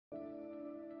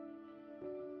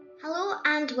Hello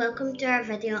and welcome to our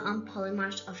video on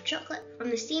polymorphs of chocolate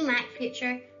from the CMAC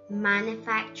Future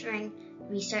Manufacturing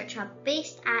Research Hub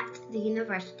based at the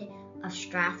University of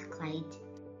Strathclyde.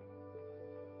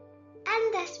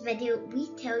 In this video we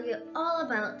tell you all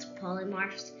about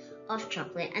polymorphs of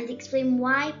chocolate and explain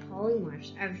why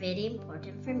polymorphs are very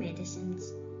important for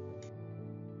medicines.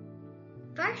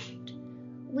 First,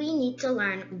 we need to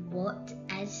learn what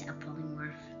is a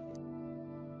polymorph.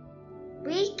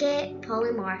 We get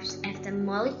polymorphs if the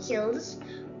molecules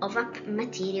of a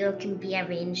material can be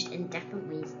arranged in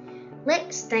different ways.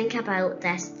 Let's think about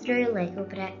this through Lego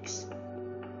bricks.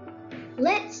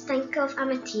 Let's think of a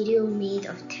material made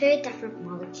of two different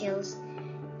molecules.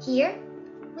 Here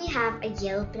we have a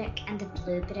yellow brick and a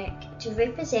blue brick to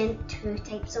represent two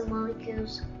types of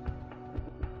molecules.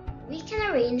 We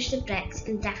can arrange the bricks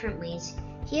in different ways.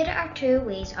 Here are two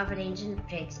ways of arranging the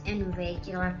bricks in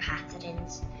regular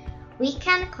patterns. We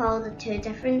can call the two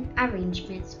different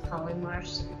arrangements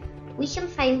polymorphs. We can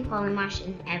find polymorphs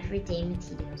in everyday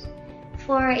materials.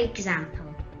 For example,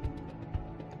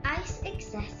 ice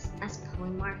exists as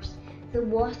polymorphs. The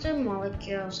water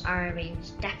molecules are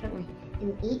arranged differently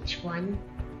in each one.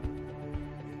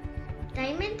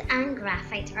 Diamond and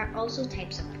graphite are also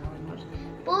types of polymorphs.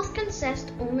 Both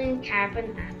consist only of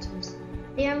carbon atoms.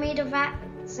 They are made of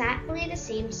exactly the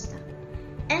same stuff.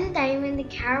 In diamond,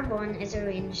 the carbon is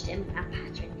arranged in a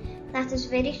pattern that is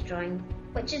very strong,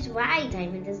 which is why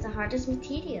diamond is the hardest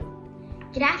material.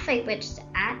 Graphite, which is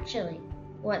actually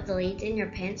what the lead in your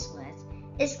pencil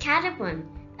is carbon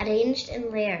arranged in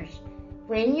layers.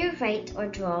 When you write or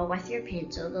draw with your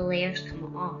pencil, the layers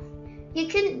come off. You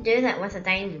couldn't do that with a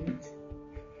diamond.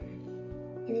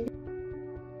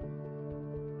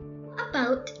 What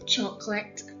about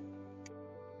chocolate?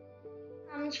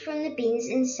 Comes from the beans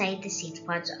inside the seed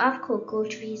pods of cocoa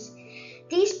trees.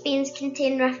 These beans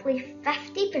contain roughly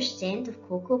 50% of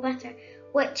cocoa butter,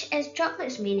 which is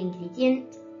chocolate's main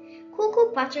ingredient.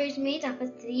 Cocoa butter is made up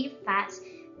of three fats,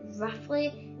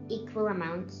 roughly equal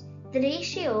amounts. The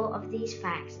ratio of these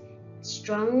fats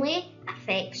strongly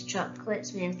affects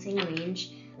chocolate's melting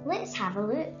range. Let's have a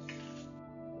look.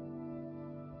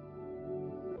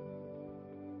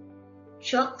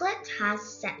 Chocolate has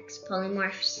 6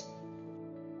 polymorphs.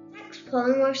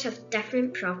 Polymorphs have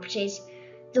different properties.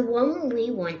 The one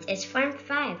we want is form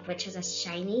 5, which has a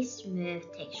shiny, smooth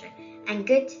texture and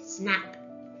good snap.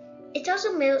 It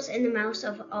also melts in the mouth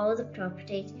of all the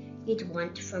properties you'd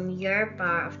want from your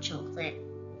bar of chocolate.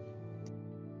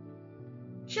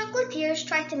 Chocolatiers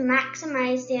try to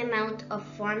maximize the amount of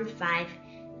form 5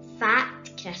 fat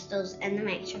crystals in the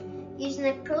mixture using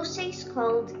a process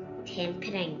called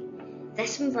tempering.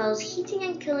 This involves heating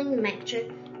and cooling the mixture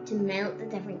to melt the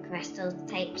different crystal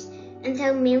types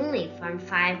until mainly form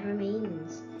 5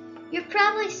 remains. You've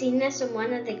probably seen this on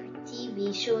one of the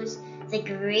TV shows, The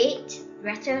Great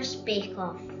British Bake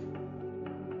Off.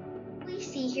 We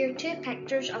see here 2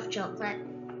 pictures of chocolate.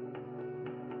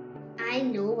 I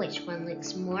know which one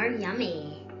looks more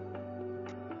yummy.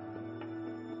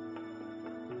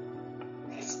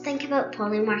 Let's think about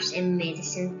polymorphs in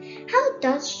medicine. How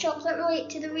does chocolate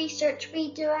relate to the research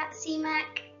we do at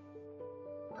CMAC?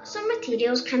 Some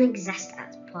materials can exist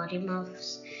as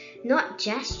polymorphs, not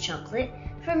just chocolate.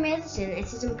 For medicine,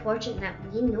 it is important that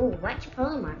we know which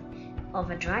polymorph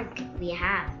of a drug we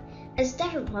have, as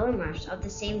different polymorphs of the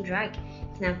same drug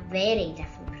can have very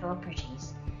different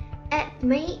properties. It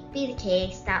might be the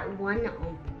case that one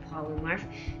polymorph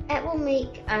it will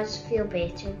make us feel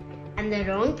better, and the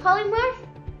wrong polymorph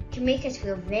can make us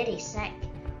feel very sick.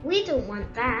 We don't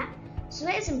want that. So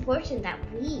it is important that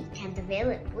we can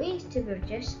develop ways to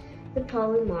produce the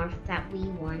polymorph that we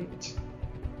want.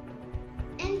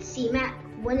 In CMAC,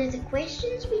 one of the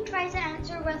questions we try to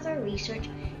answer with our research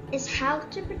is how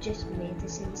to produce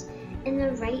medicines in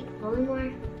the right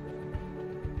polymorph.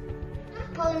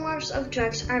 Polymorphs of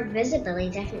drugs are visibly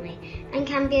differently and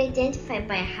can be identified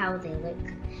by how they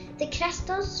look. The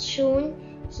crystals shown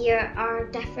here are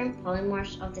different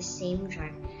polymorphs of the same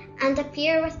drug and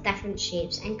appear with different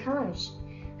shapes and colours.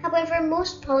 However,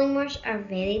 most polymorphs are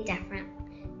very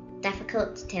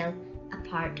difficult to tell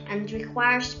apart and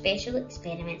require special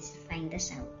experiments to find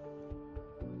this out.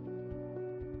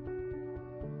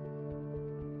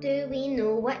 Do we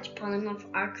know which polymorph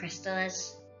our crystal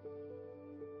is?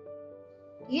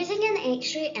 Using an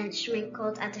X-ray instrument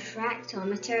called a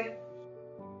diffractometer.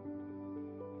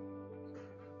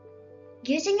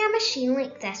 Using a machine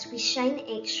like this, we shine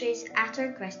X-rays at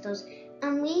our crystals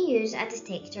and we use a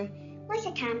detector, like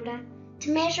a camera,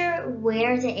 to measure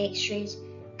where the X-rays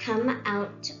come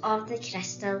out of the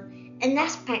crystal. In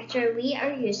this picture, we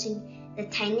are using the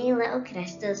tiny little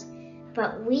crystals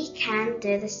but we can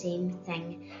do the same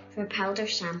thing for powder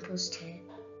samples too.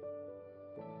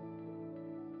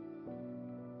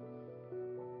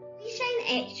 We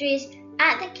shine X-rays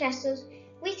at the crystals.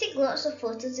 We take lots of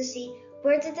photos to see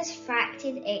where the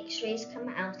diffracted X-rays come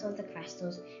out of the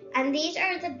crystals, and these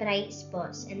are the bright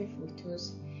spots in the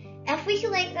photos. If we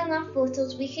collect enough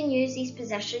photos, we can use these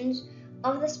positions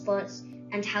of the spots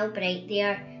and how bright they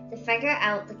are to figure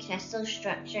out the crystal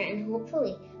structure, and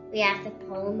hopefully we have the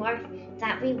polymorph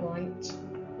that we want.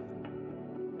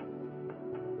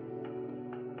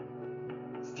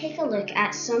 Let's take a look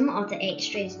at some of the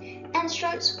X-rays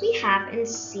instruments we have in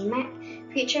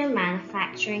CMIC Future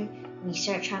Manufacturing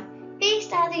Research Hub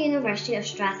based at the University of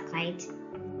Strathclyde.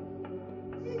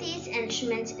 Using these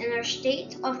instruments in our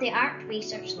state-of-the-art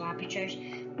research laboratories,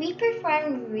 we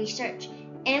perform research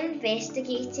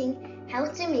investigating how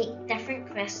to make different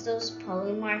crystals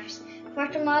polymorphs for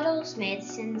tomorrow's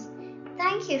medicines.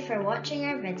 Thank you for watching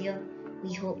our video.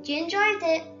 We hope you enjoyed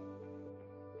it.